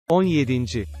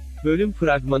17. Bölüm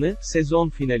Fragmanı Sezon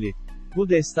Finali. Bu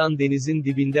destan denizin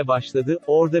dibinde başladı,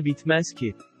 orda bitmez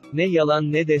ki. Ne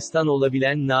yalan ne destan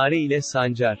olabilen Nare ile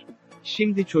Sancar.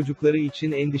 Şimdi çocukları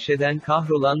için endişeden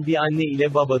kahrolan bir anne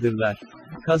ile babadırlar.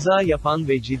 Kaza yapan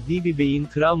ve ciddi bir beyin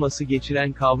travması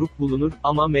geçiren Kavruk bulunur,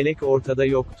 ama Melek ortada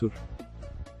yoktur.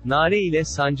 Nare ile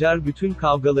Sancar bütün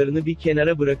kavgalarını bir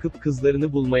kenara bırakıp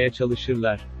kızlarını bulmaya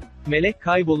çalışırlar. Melek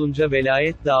kaybolunca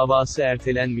velayet davası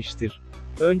ertelenmiştir.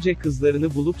 Önce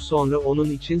kızlarını bulup sonra onun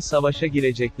için savaşa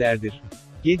gireceklerdir.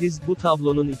 Gediz bu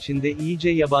tablonun içinde iyice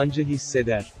yabancı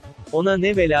hisseder. Ona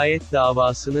ne velayet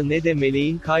davasını ne de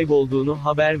Melek'in kaybolduğunu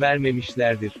haber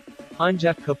vermemişlerdir.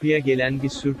 Ancak kapıya gelen bir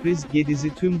sürpriz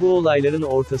Gediz'i tüm bu olayların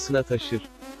ortasına taşır.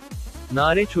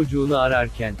 Nare çocuğunu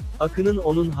ararken, Akın'ın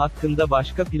onun hakkında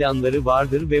başka planları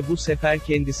vardır ve bu sefer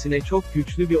kendisine çok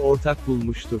güçlü bir ortak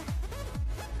bulmuştur.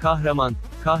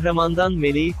 Kahraman'dan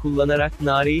Melek'i kullanarak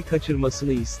Nare'yi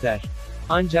kaçırmasını ister.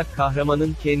 Ancak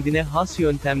kahramanın kendine has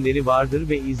yöntemleri vardır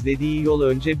ve izlediği yol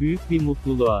önce büyük bir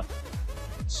mutluluğa,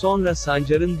 sonra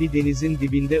Sancar'ın bir denizin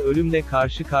dibinde ölümle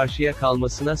karşı karşıya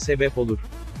kalmasına sebep olur.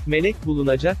 Melek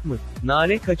bulunacak mı?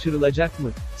 Nare kaçırılacak mı?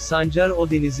 Sancar o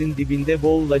denizin dibinde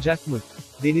boğulacak mı?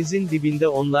 Denizin dibinde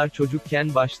onlar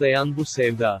çocukken başlayan bu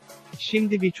sevda,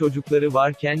 şimdi bir çocukları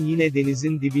varken yine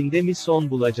denizin dibinde mi son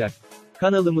bulacak?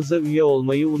 Kanalımıza üye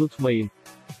olmayı unutmayın.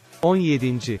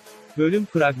 17. Bölüm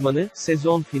Fragmanı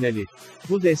Sezon Finali.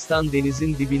 Bu destan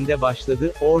denizin dibinde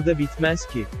başladı, orda bitmez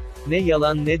ki. Ne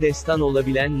yalan ne destan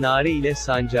olabilen Nare ile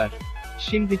Sancar.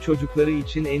 Şimdi çocukları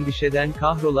için endişeden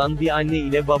kahrolan bir anne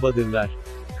ile babadırlar.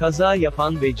 Kaza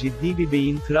yapan ve ciddi bir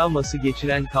beyin travması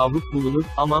geçiren Kavruk bulunur,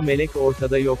 ama Melek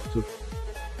ortada yoktur.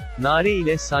 Nare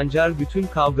ile Sancar bütün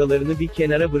kavgalarını bir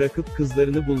kenara bırakıp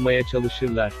kızlarını bulmaya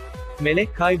çalışırlar.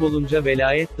 Melek kaybolunca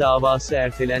velayet davası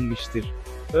ertelenmiştir.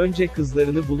 Önce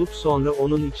kızlarını bulup sonra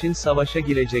onun için savaşa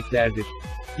gireceklerdir.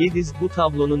 Gediz bu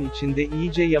tablonun içinde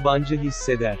iyice yabancı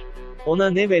hisseder. Ona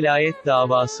ne velayet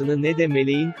davasını ne de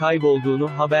Melek'in kaybolduğunu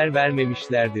haber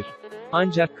vermemişlerdir.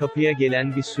 Ancak kapıya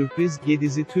gelen bir sürpriz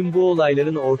Gediz'i tüm bu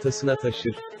olayların ortasına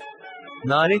taşır.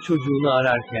 Nare çocuğunu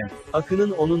ararken,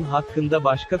 Akın'ın onun hakkında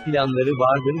başka planları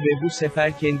vardır ve bu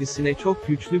sefer kendisine çok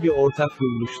güçlü bir ortak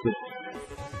bulmuştur.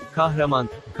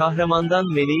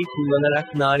 Kahraman'dan Melek'i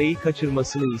kullanarak Nare'yi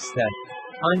kaçırmasını ister.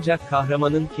 Ancak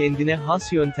kahramanın kendine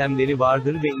has yöntemleri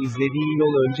vardır ve izlediği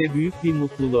yol önce büyük bir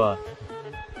mutluluğa,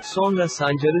 sonra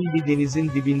Sancar'ın bir denizin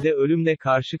dibinde ölümle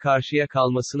karşı karşıya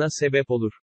kalmasına sebep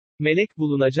olur. Melek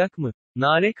bulunacak mı?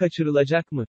 Nare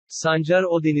kaçırılacak mı? Sancar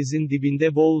o denizin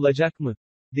dibinde boğulacak mı?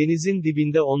 Denizin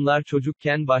dibinde onlar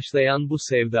çocukken başlayan bu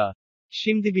sevda,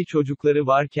 şimdi bir çocukları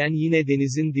varken yine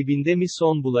denizin dibinde mi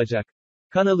son bulacak?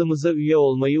 Kanalımıza üye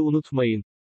olmayı unutmayın.